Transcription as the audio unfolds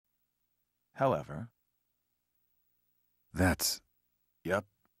However... That's... Yep,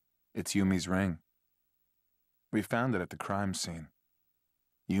 it's Yumi's ring. We found it at the crime scene.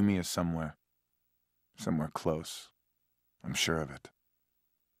 Yumi is somewhere. Somewhere close. I'm sure of it.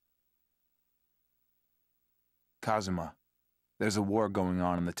 Kazuma, there's a war going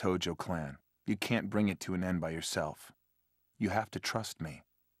on in the Tojo clan. You can't bring it to an end by yourself. You have to trust me.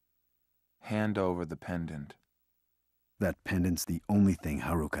 Hand over the pendant. That pendant's the only thing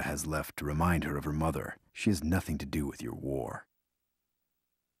Haruka has left to remind her of her mother. She has nothing to do with your war.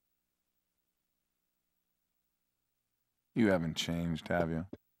 You haven't changed, have you?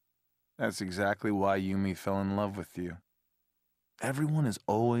 That's exactly why Yumi fell in love with you. Everyone is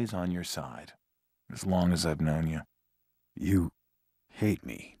always on your side, as long as I've known you. You hate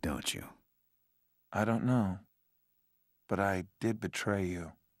me, don't you? I don't know. But I did betray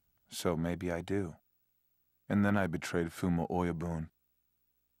you, so maybe I do. And then I betrayed Fuma Oyabun.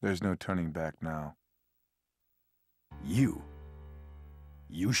 There's no turning back now. You?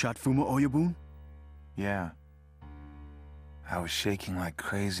 You shot Fuma Oyabun? Yeah. I was shaking like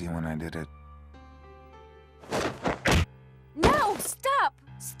crazy when I did it. No! Stop!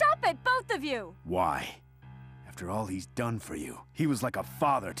 Stop it, both of you! Why? After all he's done for you, he was like a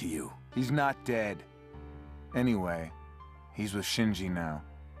father to you. He's not dead. Anyway, he's with Shinji now.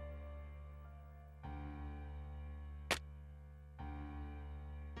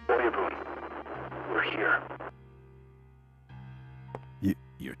 Oyabun, we're here.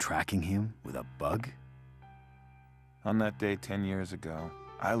 You're tracking him with a bug? On that day 10 years ago,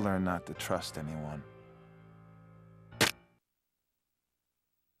 I learned not to trust anyone.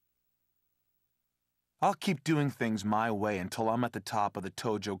 I'll keep doing things my way until I'm at the top of the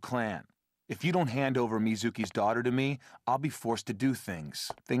Tojo clan. If you don't hand over Mizuki's daughter to me, I'll be forced to do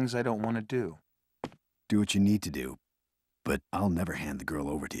things I don't want to do. Do what you need to do, but I'll never hand the girl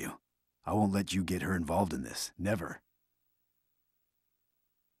over to you. I won't let you get her involved in this. Never.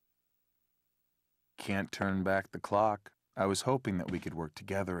 Can't turn back the clock. I was hoping that we could work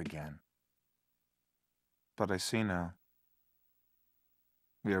together again. But I see now.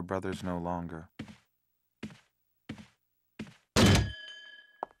 We are brothers no longer.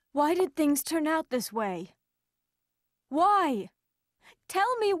 Why did things turn out this way? Why?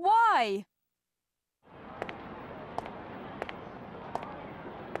 Tell me why!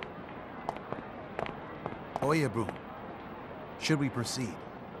 Oyabun, should we proceed?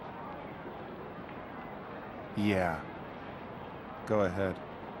 Yeah. Go ahead.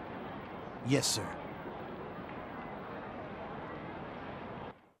 Yes, sir.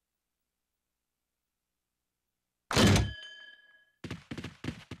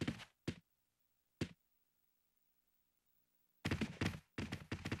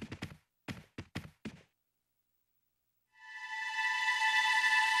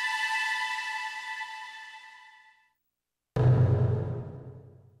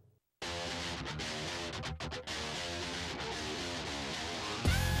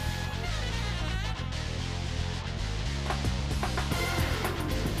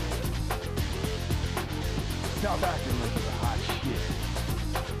 Stop acting like you're the hot shit.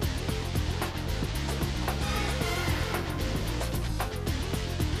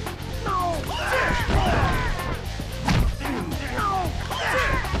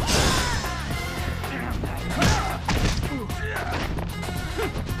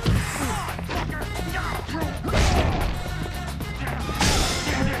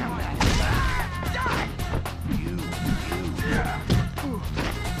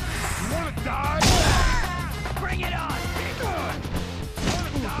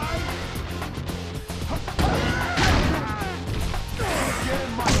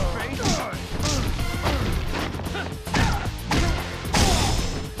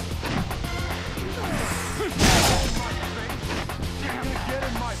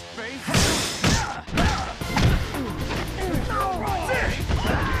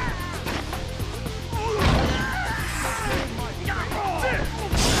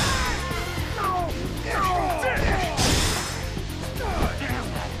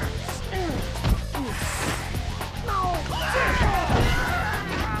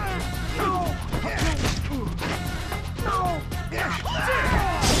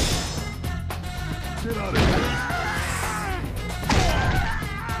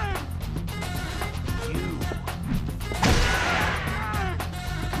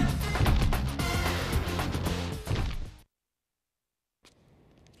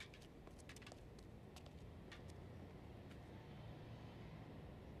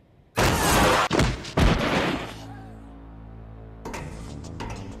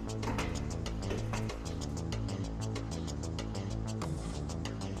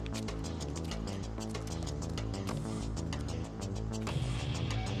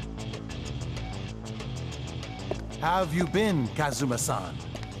 How have you been, Kazuma-san?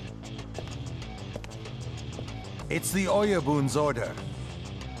 It's the Oyabun's order.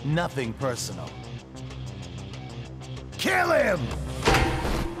 Nothing personal. Kill him!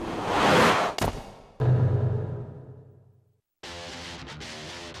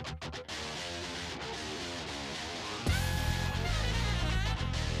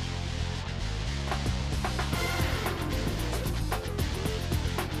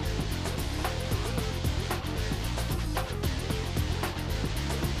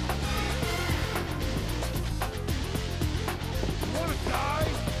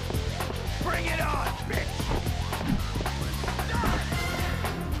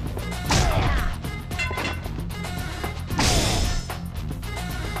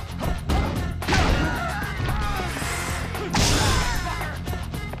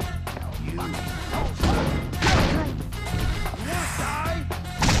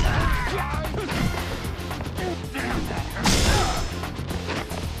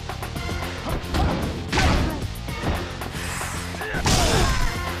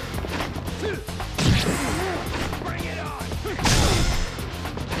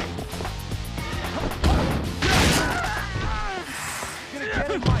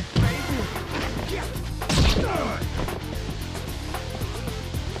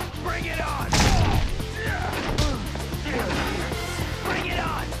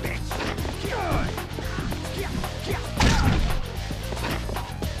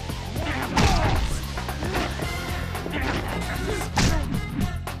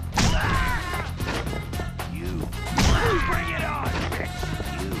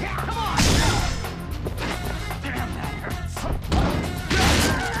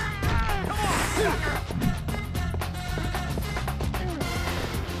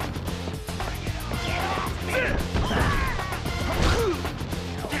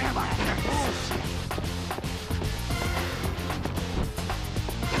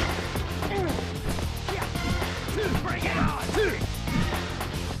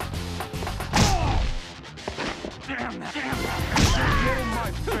 Get in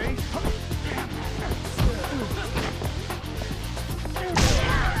my face!